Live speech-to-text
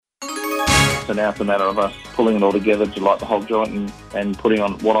So now it's a matter of us pulling it all together to light the whole joint and putting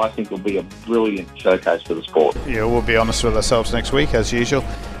on what I think will be a brilliant showcase for the sport. Yeah, we'll be honest with ourselves next week, as usual,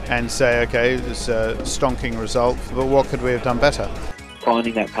 and say, okay, it's a stonking result, but what could we have done better?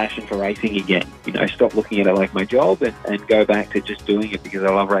 Finding that passion for racing again. Stop looking at it like my job and go back to just doing it because I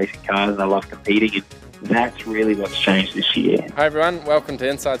love racing cars and I love competing, and that's really what's changed this year. Hi everyone, welcome to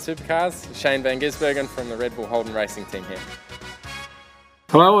Inside Supercars. Shane Van Gisbergen from the Red Bull Holden Racing team here.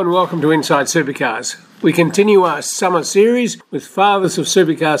 Hello and welcome to Inside Supercars. We continue our summer series with Fathers of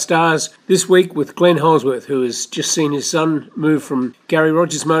Supercar Stars, this week with Glenn Holsworth, who has just seen his son move from Gary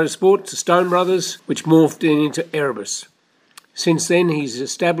Rogers Motorsport to Stone Brothers, which morphed into Erebus. Since then, he's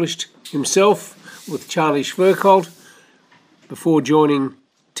established himself with Charlie Schwerkolt before joining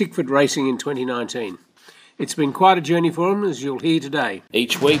Tickford Racing in 2019. It's been quite a journey for him, as you'll hear today.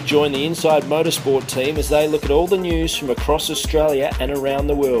 Each week, join the Inside Motorsport team as they look at all the news from across Australia and around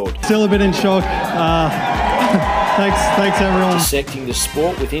the world. Still a bit in shock. Thanks everyone. Dissecting the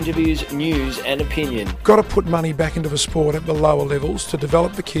sport with interviews, news and opinion. Got to put money back into the sport at the lower levels to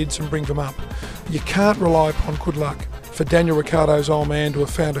develop the kids and bring them up. You can't rely upon good luck. For Daniel Ricciardo's old man to have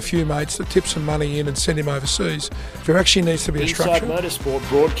found a few mates that tip some money in and send him overseas, there actually needs to be a structure. Inside Motorsport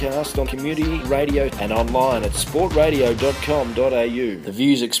broadcast on community radio and online at sportradio.com.au. The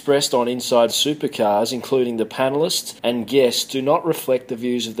views expressed on Inside Supercars, including the panellists and guests, do not reflect the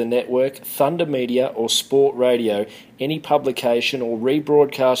views of the network, Thunder Media or Sport Radio. Any publication or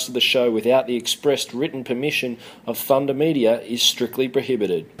rebroadcast of the show without the expressed written permission of Thunder Media is strictly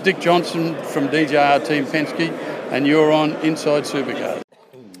prohibited. Dick Johnson from DJR Team Penske, and you're on Inside Supercars.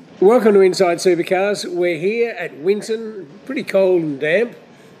 Welcome to Inside Supercars. We're here at Winton, pretty cold and damp,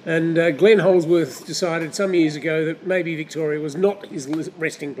 and Glenn Holsworth decided some years ago that maybe Victoria was not his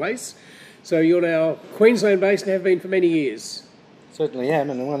resting place. So you're now Queensland-based and have been for many years. Certainly am,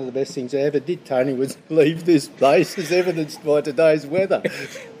 and one of the best things I ever did, Tony, was leave this place, as evidenced by today's weather.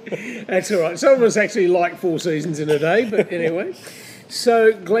 That's all right. Some of us actually like 4 seasons in a day, but anyway.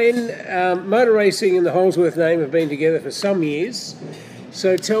 So, Glenn, motor racing and the Holsworth name have been together for some years.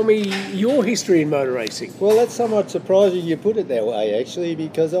 So tell me your history in motor racing. Well, that's somewhat surprising you put it that way, actually,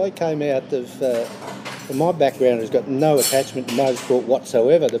 because I came out of... my background has got no attachment to motorsport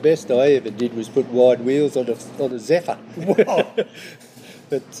whatsoever. The best I ever did was put wide wheels on a Zephyr. Wow.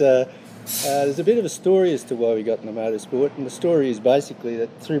 But there's a bit of a story as to why we got into motorsport, and the story is basically that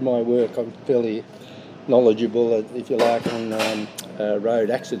through my work I'm fairly knowledgeable, if you like, on road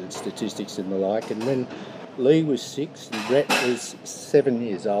accident statistics and the like. And when Lee was 6 and Brett was 7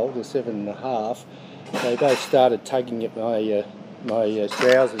 years old, or 7.5, they both started tugging at my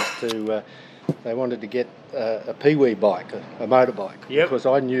trousers to... they wanted to get a Pee-wee bike, a motorbike, because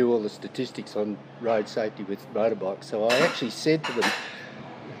I knew all the statistics on road safety with motorbikes. So I actually said to them,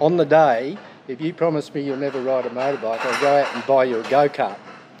 on the day, if you promise me you'll never ride a motorbike, I'll go out and buy you a go-kart.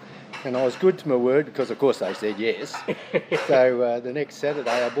 And I was good to my word because, of course, they said yes. So the next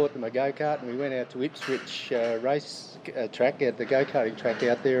Saturday I bought them a go-kart and we went out to Ipswich race track, at the go-karting track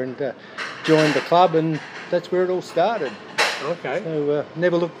out there, and joined the club, and that's where it all started. Okay. So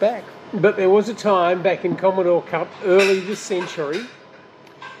never looked back. But there was a time back in Commodore Cup early this century,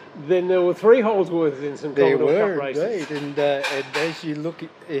 then there were 3 Holsworths in some Commodore Cup races. There were, indeed. And as you look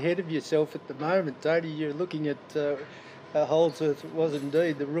ahead of yourself at the moment, Tony, you're looking at Holsworth was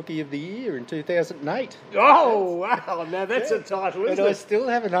indeed the Rookie of the Year in 2008. Oh, wow. Now that's a title, isn't it? And I still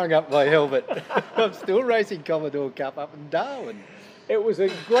haven't hung up my helmet. I'm still racing Commodore Cup up in Darwin. It was a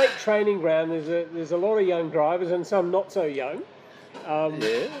great training ground. There's a lot of young drivers and some not so young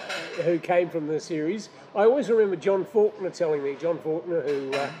who came from the series. I always remember John Faulkner telling me, who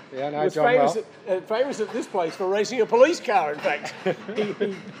was famous at this place for racing a police car, in fact.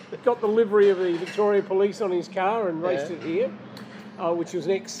 he got the livery of the Victoria Police on his car and raced it here, which was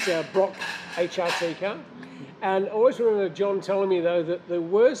an ex-Brock HRT car. And I always remember John telling me, though, that the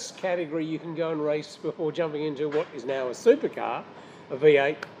worst category you can go and race before jumping into what is now a supercar, a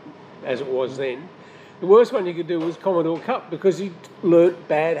V8, as it was then, the worst one you could do was Commodore Cup because he learnt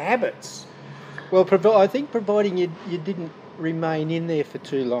bad habits. Well, I think providing you didn't remain in there for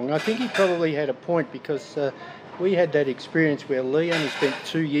too long. I think he probably had a point because we had that experience where Lee only spent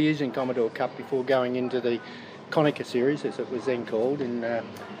 2 years in Commodore Cup before going into the Konica Series, as it was then called, in the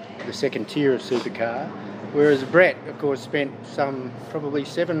second tier of supercar. Whereas Brett, of course, spent probably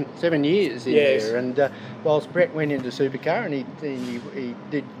seven years in there. And whilst Brett went into supercar and he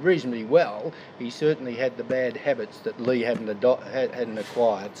did reasonably well, he certainly had the bad habits that Lee hadn't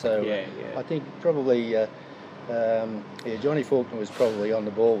acquired. So I think probably Johnny Faulkner was probably on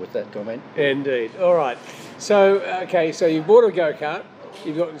the ball with that comment. Indeed. All right. So, so you bought a go-kart.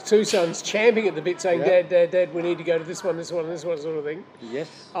 You've got two sons champing at the bit saying, Dad, we need to go to this one, sort of thing.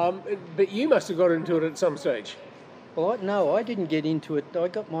 Yes. But you must have got into it at some stage. Well, no, I didn't get into it. I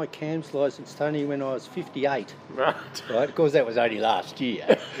got my CAMS licence, Tony, when I was 58. Right. Of course, that was only last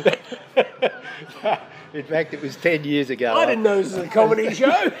year. In fact, it was 10 years ago. I didn't know this was a comedy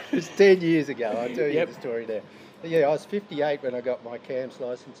show. It was 10 years ago. I'll tell you the story there. But yeah, I was 58 when I got my CAMS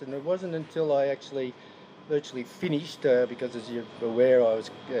licence, and it wasn't until I actually virtually finished, because as you're aware, I was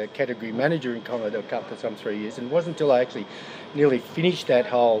category manager in Commodore Cup for some 3 years, and it wasn't until I actually nearly finished that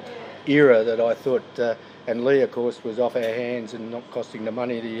whole era that I thought, and Lee, of course, was off our hands and not costing the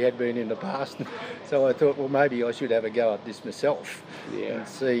money that he had been in the past. So I thought, well, maybe I should have a go at this myself and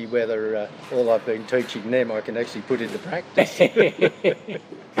see whether all I've been teaching them I can actually put into practice.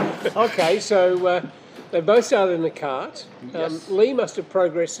 Okay, so they both started in the kart. Yes. Lee must have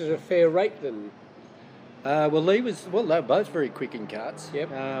progressed at a fair rate then. They were both very quick in karts.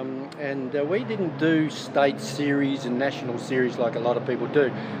 Yep. And we didn't do state series and national series like a lot of people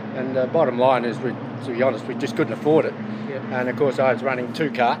do. And bottom line is, to be honest, we just couldn't afford it. Yep. And of course, I was running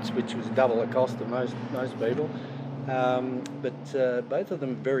 2 karts, which was double the cost of most people. But both of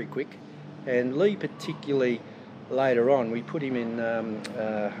them very quick. And Lee, particularly later on, we put him in. I'm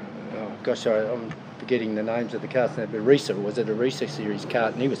forgetting the names of the karts now, but was it a Risa series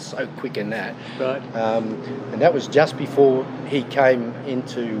kart? And he was so quick in that. Right. And that was just before he came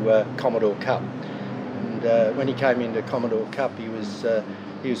into Commodore Cup. And when he came into Commodore Cup, he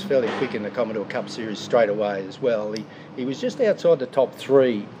was fairly quick in the Commodore Cup series straight away as well. He was just outside the top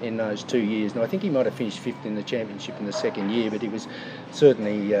 3 in those 2 years. And I think he might have finished 5th in the championship in the second year, but he was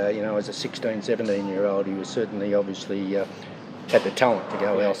certainly, as a 16, 17-year-old, he was certainly obviously had the talent to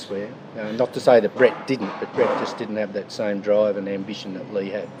go elsewhere. Not to say that Brett didn't, but Brett just didn't have that same drive and ambition that Lee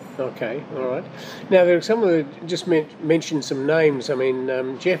had. Okay, all right. Now, there are some of the, just mentioned some names. I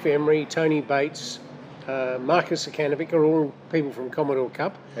mean, Jeff Emery, Tony Bates, Marcus Sakanovic are all people from Commodore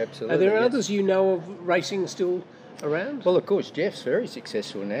Cup. Absolutely. Are there others you know of racing still around? Well, of course, Jeff's very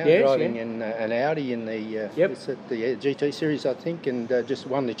successful now, driving in an Audi in the GT series, I think, and just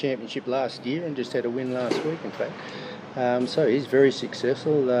won the championship last year and just had a win last week, in fact. So he's very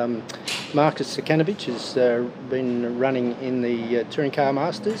successful. Marcus Sakanovic has been running in the Touring Car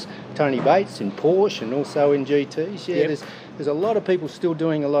Masters. Tony Bates in Porsche and also in GTs. Yeah, there's a lot of people still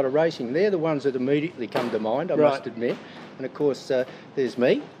doing a lot of racing. They're the ones that immediately come to mind, I must admit. And of course, there's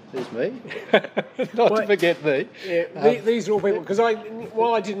me. Not to forget me. Yeah, these are all people, because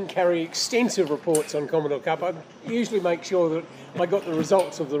while I didn't carry extensive reports on Commodore Cup, I usually make sure that I got the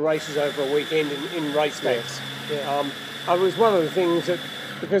results of the races over a weekend in race packs. It was one of the things that,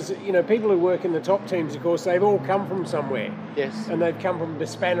 because, people who work in the top teams, of course, they've all come from somewhere. Yes. And they've come from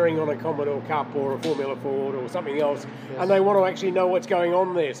bespannering on a Commodore Cup or a Formula Ford or something else, and they want to actually know what's going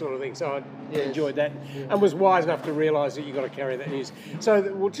on there, sort of thing. So I enjoyed that and was wise enough to realise that you've got to carry that news. So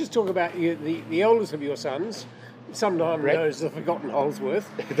we'll just talk about the eldest of your sons, sometimes known as the Forgotten Holsworth.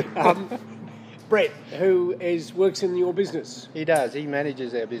 Brett, who works in your business. He does. He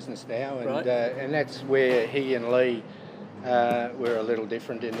manages our business now, and and that's where he and Lee were a little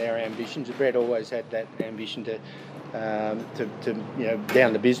different in their ambitions. Brett always had that ambition to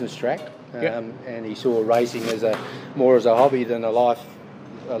down the business track, and he saw racing as more as a hobby than a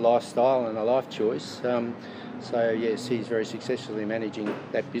lifestyle and a life choice. So yes, he's very successfully managing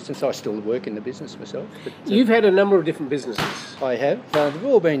that business. I still work in the business myself. But, you've had a number of different businesses. I have. They've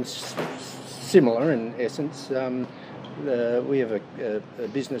all been similar in essence. We have a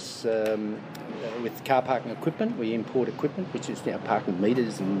business with car parking equipment. We import equipment, which is parking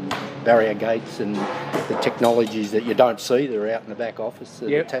meters and barrier gates and the technologies that you don't see that are out in the back office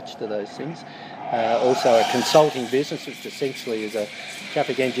that are attached to those things. Also a consulting business, which essentially is a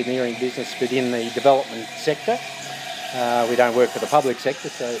traffic engineering business within the development sector. We don't work for the public sector,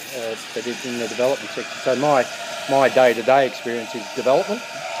 but it's in the development sector. So my day-to-day experience is development.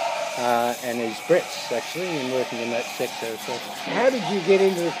 And is Brett's actually in working in that sector. So. How did you get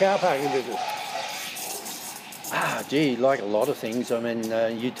into the car parking business? Like a lot of things. I mean,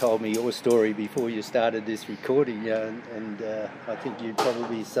 you told me your story before you started this recording, and I think you'd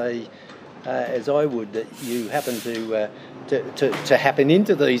probably say, as I would, that you happen to happen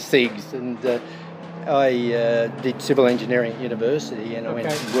into these things. And I did civil engineering at university, and I went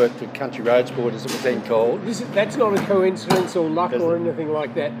and worked for Country Road Sport, as it was then called. That's not a coincidence or luck or anything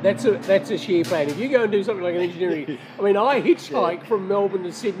like that. That's a sheer plan. If you go and do something like an engineering, I mean, I hitchhiked from Melbourne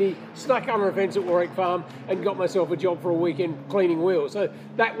to Sydney, snuck under a fence at Warwick Farm, and got myself a job for a weekend cleaning wheels. So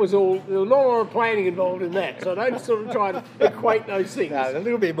that was all. There was not a lot of planning involved in that. So don't sort of try to equate those things. No, a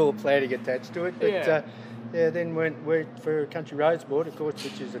little bit more planning attached to it, but. then worked for Country Roads Board, of course,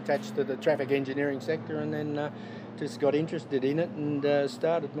 which is attached to the traffic engineering sector, and then just got interested in it and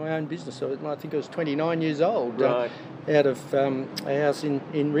started my own business. So I think I was 29 years old, out of a house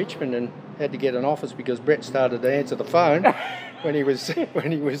in Richmond, and had to get an office because Brett started to answer the phone when he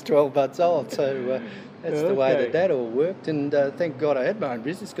was 12 months old. So that's the way that all worked, and thank God I had my own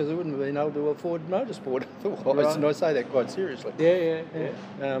business because I wouldn't have been able to afford motorsport otherwise, and I say that quite seriously. Yeah.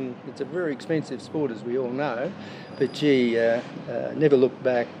 It's a very expensive sport, as we all know, but gee, never look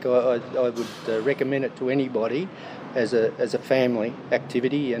back. I would recommend it to anybody as a family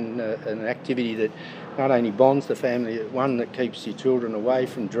activity, and an activity that not only bonds the family, but one that keeps your children away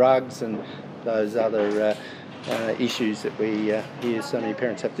from drugs and those other issues that we hear so many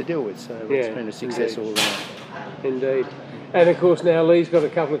parents have to deal with. So it's been a success all around. Indeed. And of course now Lee's got a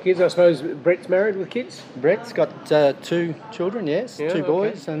couple of kids. I suppose Brett's married with kids? Brett's got 2 children, yes, 2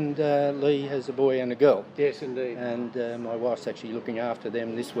 boys, and Lee has a boy and a girl. Yes, indeed. And my wife's actually looking after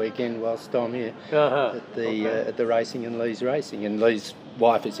them this weekend whilst I'm here at the racing and Lee's racing. And Lee's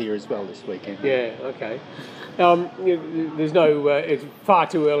wife is here as well this weekend. Yeah, okay. There's no, it's far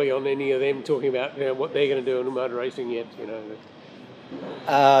too early on any of them talking about what they're going to do in motor racing yet,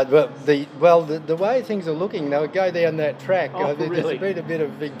 The way things are looking, they'll go down that track. Really? There's been a bit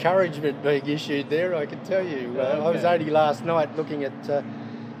of encouragement being issued there, I can tell you. I was only last night looking at a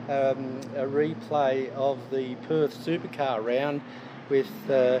replay of the Perth Supercar round with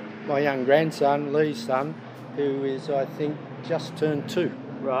my young grandson, Lee's son, who is, I think, just turned 2.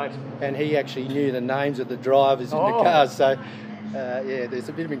 Right. And he actually knew the names of the drivers in the cars, so there's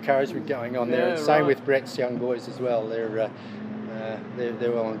a bit of encouragement going on there. And same with Brett's young boys as well. They're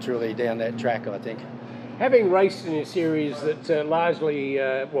well and truly down that track, I think. Having raced in a series that largely,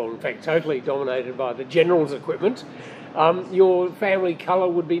 in fact, totally dominated by the General's equipment, your family colour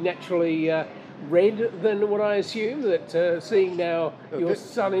would be naturally red, then would I assume? That seeing now your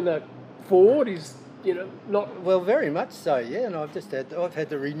son in a Ford is, not... Well, very much so, yeah, and I've had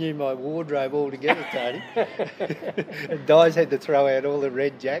to renew my wardrobe altogether, Tony. And Di's had to throw out all the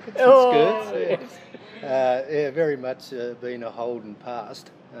red jackets and skirts. Yes. Very much been a Holden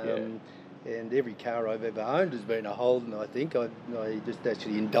past. And every car I've ever owned has been a Holden, I think. I just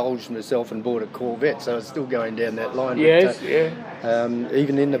actually indulged myself and bought a Corvette, so it's still going down that line. Yes, but,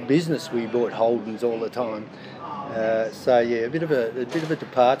 even in the business, we bought Holdens all the time. A bit of a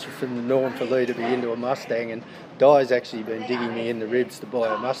departure from the norm for Lee to be into a Mustang, and Di's actually been digging me in the ribs to buy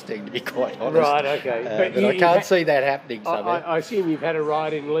a Mustang, to be quite honest. Right, okay. But I can't see that happening. I assume you've had a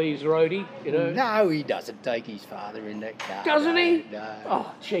ride in Lee's roadie, No, he doesn't take his father in that car. Doesn't he? No.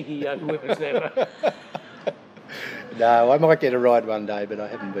 Oh, cheeky young whippersnapper. No, I might get a ride one day, but I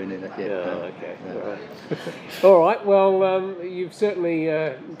haven't been in it yet. Okay. No. All right. Well, you've certainly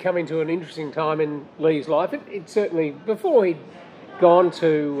come into an interesting time in Lee's life. It certainly, before he'd gone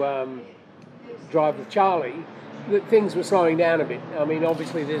to drive with Charlie, that things were slowing down a bit. I mean,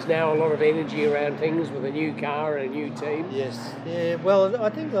 obviously there's now a lot of energy around things with a new car and a new team. Yes. Yeah. Well, I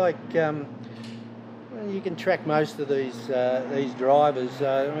think you can track most of these drivers.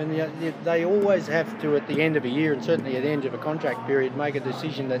 They always have to, at the end of a year, and certainly at the end of a contract period, make a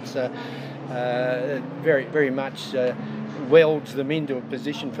decision that's very, very much welds them into a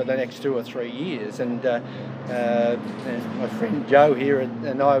position for the next 2 or 3 years. And my friend Joe here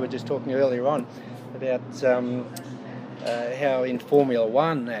and I were just talking earlier on about how in Formula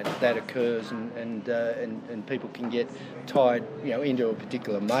One that occurs, and people can get tied, into a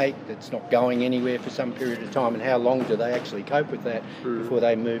particular make that's not going anywhere for some period of time, and how long do they actually cope with that before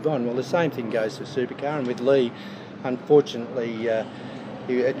they move on? Well, the same thing goes for Supercar, and with Lee, unfortunately,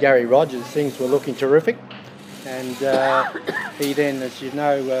 at Gary Rogers, things were looking terrific, and he then, as you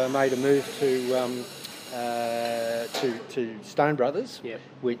know, made a move to Stone Brothers,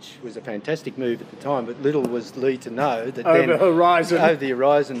 which was a fantastic move at the time, but little was Lee to know that over the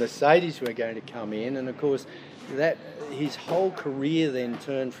horizon Mercedes were going to come in, and of course that his whole career then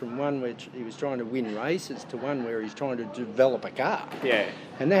turned from one which he was trying to win races to one where he's trying to develop a car. Yeah.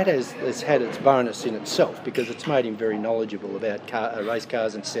 And that has had its bonus in itself, because it's made him very knowledgeable about race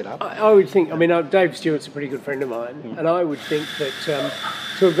cars and setup. I would think, Dave Stewart's a pretty good friend of mine, and I would think that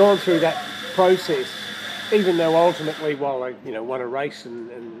to have gone through that process, even though ultimately, while they won a race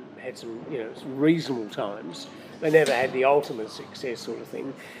and had some some reasonable times, they never had the ultimate success sort of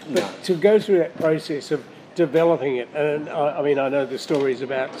thing. But to go through that process of developing it, and I know the stories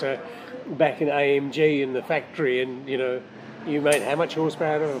about back in AMG in the factory, and you made how much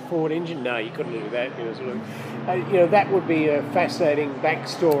horsepower out of a Ford engine? No, you couldn't do that. That would be a fascinating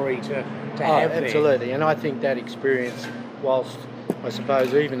backstory to have. Absolutely, and I think that experience, whilst I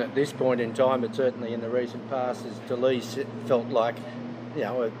suppose even at this point in time, but certainly in the recent past, as Delise felt like,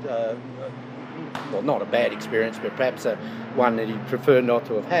 well, not a bad experience, but perhaps one that he'd prefer not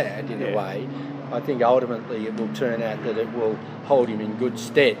to have had in a way. I think ultimately it will turn out that it will hold him in good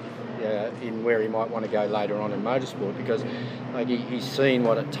stead in where he might want to go later on in motorsport, because he's seen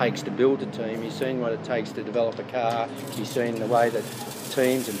what it takes to build a team, he's seen what it takes to develop a car, he's seen the way that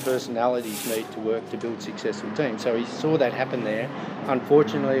teams and personalities need to work to build successful teams. So he saw that happen there.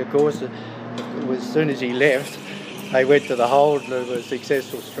 Unfortunately, of course, as soon as he left, they went to the hold and were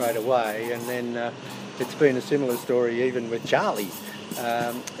successful straight away, and then it's been a similar story even with Charlie.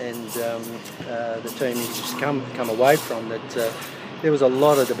 The team he's just come away from, that there was a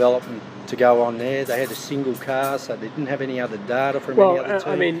lot of development to go on there. They had a single car, so they didn't have any other data from any other team.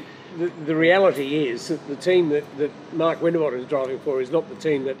 I mean, the reality is that the team that Mark Winterbottom is driving for is not the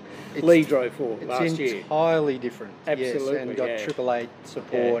team that Lee drove for last year. It's entirely different. Absolutely, yes, and got Triple Eight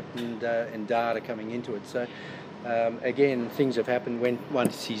support and data coming into it. So again, things have happened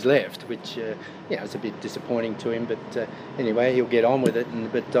once he's left, which it's a bit disappointing to him. But anyway, he'll get on with it.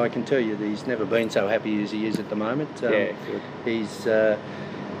 But I can tell you that he's never been so happy as he is at the moment. Good. He's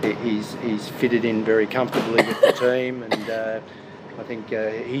fitted in very comfortably with the team, and I think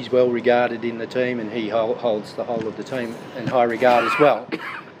he's well regarded in the team, and he holds the whole of the team in high regard as well.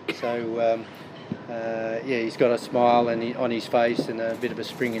 So he's got a smile on his face and a bit of a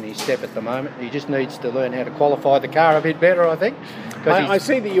spring in his step at the moment. He just needs to learn how to qualify the car a bit better, I think. I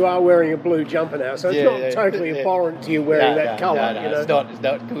see that you are wearing a blue jumper now, so it's not totally abhorrent to you wearing that colour. No, it's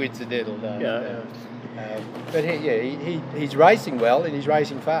not coincidental. But he's racing well and he's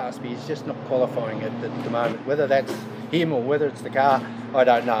racing fast, but he's just not qualifying at the moment. Whether that's him or whether it's the car, I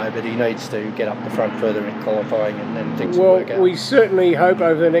don't know, but he needs to get up the front further in qualifying, and then things will work out. Well, we certainly hope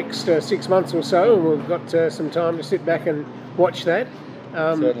over the next 6 months or so, and we've got some time to sit back and watch that.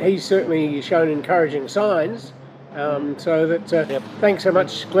 He's certainly shown encouraging signs. Thanks so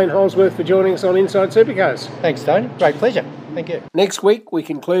much, Glenn Holsworth, for joining us on Inside Supercars. Thanks, Tony. Great pleasure. Thank you. Next week, we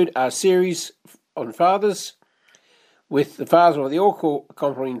conclude our series on fathers with the father of the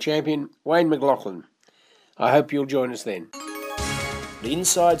all-conquering champion, Wayne McLaughlin. I hope you'll join us then.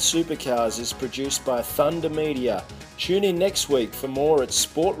 Inside Supercars is produced by Thunder Media. Tune in next week for more at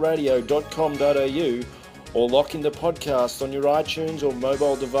sportradio.com.au or lock in the podcast on your iTunes or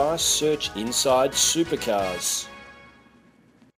mobile device. Search Inside Supercars.